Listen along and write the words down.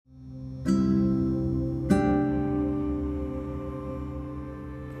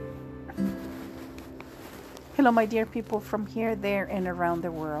Hello, my dear people from here, there, and around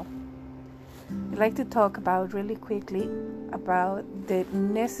the world. I'd like to talk about really quickly about the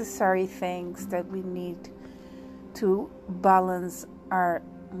necessary things that we need to balance our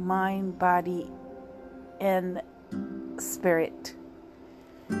mind, body, and spirit.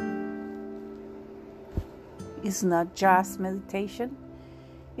 It's not just meditation.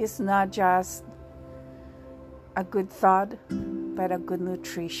 It's not just a good thought, but a good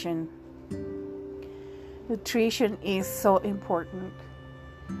nutrition. Nutrition is so important.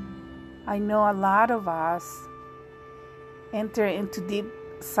 I know a lot of us enter into deep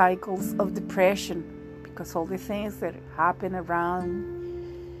cycles of depression because all the things that happen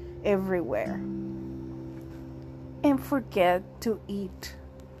around everywhere, and forget to eat.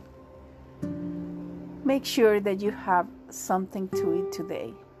 Make sure that you have something to eat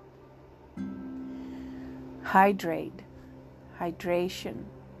today. Hydration.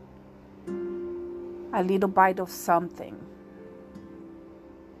 A little bite of something.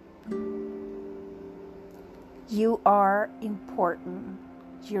 You are important.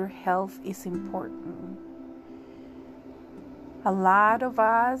 Your health is important. A lot of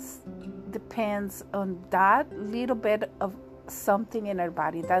us depends on that little bit of something in our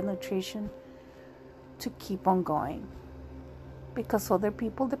body, that nutrition, to keep on going, because other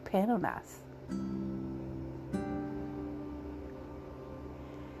people depend on us.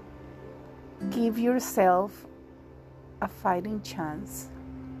 Give yourself a fighting chance.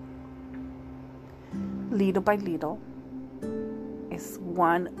 Little by little is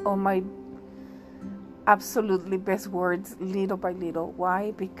one of my absolutely best words, little by little.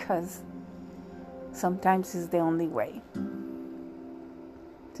 Why? Because sometimes it's the only way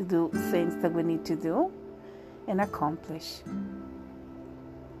to do things that we need to do and accomplish.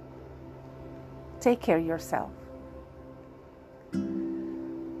 Take care of yourself.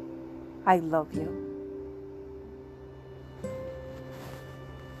 I love you.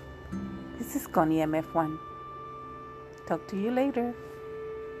 This is Connie MF1. Talk to you later.